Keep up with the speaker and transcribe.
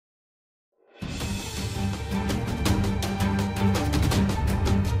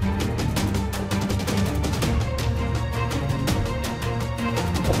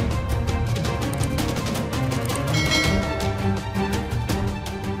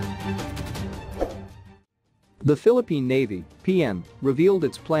The Philippine Navy, PN, revealed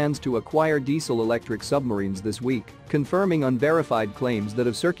its plans to acquire diesel-electric submarines this week, confirming unverified claims that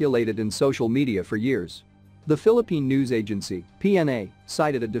have circulated in social media for years. The Philippine news agency, PNA,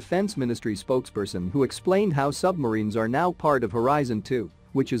 cited a Defense Ministry spokesperson who explained how submarines are now part of Horizon 2,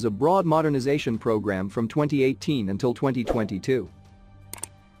 which is a broad modernization program from 2018 until 2022.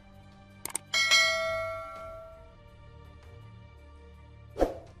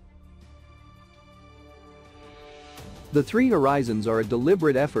 The three horizons are a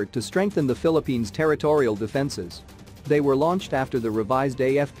deliberate effort to strengthen the Philippines' territorial defenses. They were launched after the revised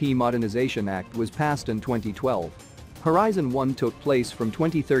AFP Modernization Act was passed in 2012. Horizon 1 took place from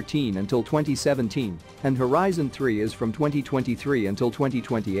 2013 until 2017, and Horizon 3 is from 2023 until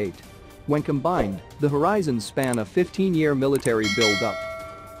 2028. When combined, the horizons span a 15-year military build-up.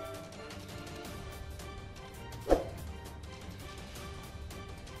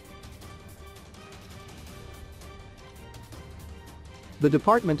 The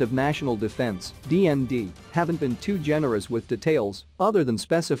Department of National Defense, DND, haven't been too generous with details other than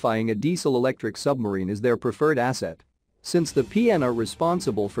specifying a diesel-electric submarine is their preferred asset. Since the PN are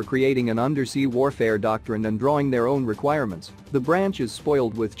responsible for creating an undersea warfare doctrine and drawing their own requirements, the branch is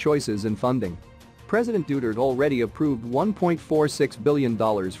spoiled with choices and funding. President Duterte already approved $1.46 billion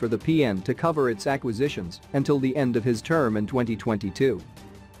for the PN to cover its acquisitions until the end of his term in 2022.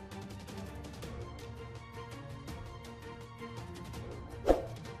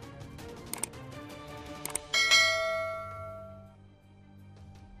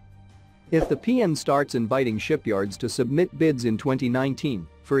 If the PN starts inviting shipyards to submit bids in 2019,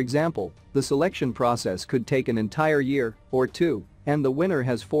 for example, the selection process could take an entire year or two, and the winner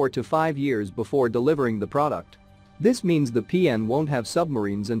has 4 to 5 years before delivering the product. This means the PN won't have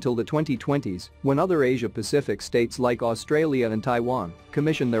submarines until the 2020s, when other Asia-Pacific states like Australia and Taiwan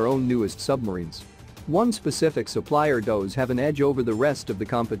commission their own newest submarines. One specific supplier does have an edge over the rest of the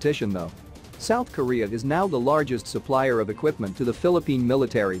competition though. South Korea is now the largest supplier of equipment to the Philippine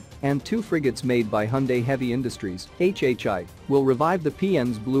military, and 2 frigates made by Hyundai Heavy Industries, HHI, will revive the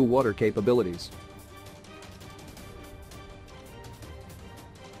PN's blue water capabilities.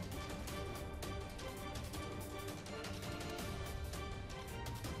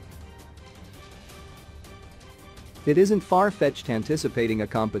 It isn't far-fetched anticipating a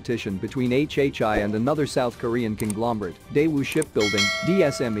competition between HHI and another South Korean conglomerate, Daewoo Shipbuilding,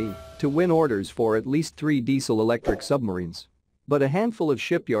 DSME, to win orders for at least 3 diesel-electric submarines. But a handful of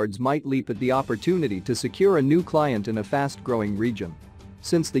shipyards might leap at the opportunity to secure a new client in a fast-growing region.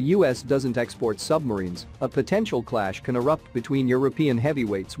 Since the US doesn't export submarines, a potential clash can erupt between European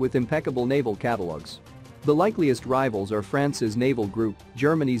heavyweights with impeccable naval catalogs. The likeliest rivals are France's Naval Group,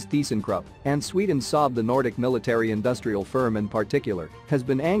 Germany's ThyssenKrupp, and Sweden's Saab. The Nordic military-industrial firm in particular has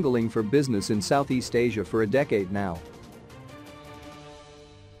been angling for business in Southeast Asia for a decade now.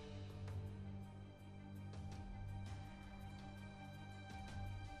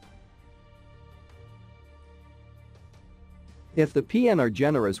 If the PN are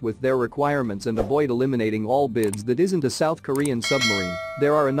generous with their requirements and avoid eliminating all bids that isn't a South Korean submarine,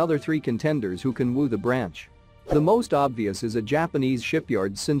 there are another 3 contenders who can woo the branch. The most obvious is a Japanese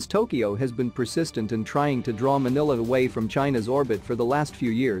shipyard, since Tokyo has been persistent in trying to draw Manila away from China's orbit for the last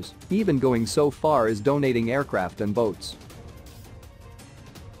few years, even going so far as donating aircraft and boats.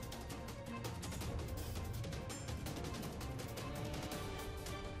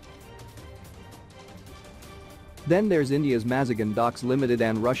 Then there's India's Mazagon Docks Limited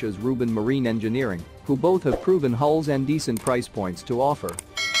and Russia's Rubin Marine Engineering, who both have proven hulls and decent price points to offer.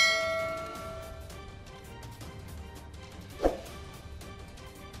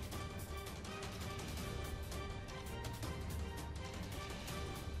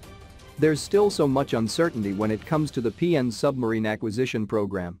 There's still so much uncertainty when it comes to the PN submarine acquisition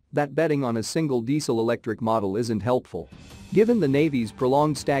program that betting on a single diesel-electric model isn't helpful. Given the Navy's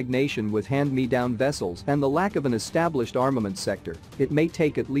prolonged stagnation with hand-me-down vessels and the lack of an established armaments sector, it may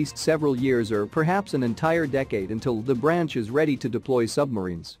take at least several years or perhaps an entire decade until the branch is ready to deploy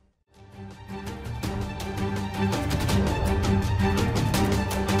submarines.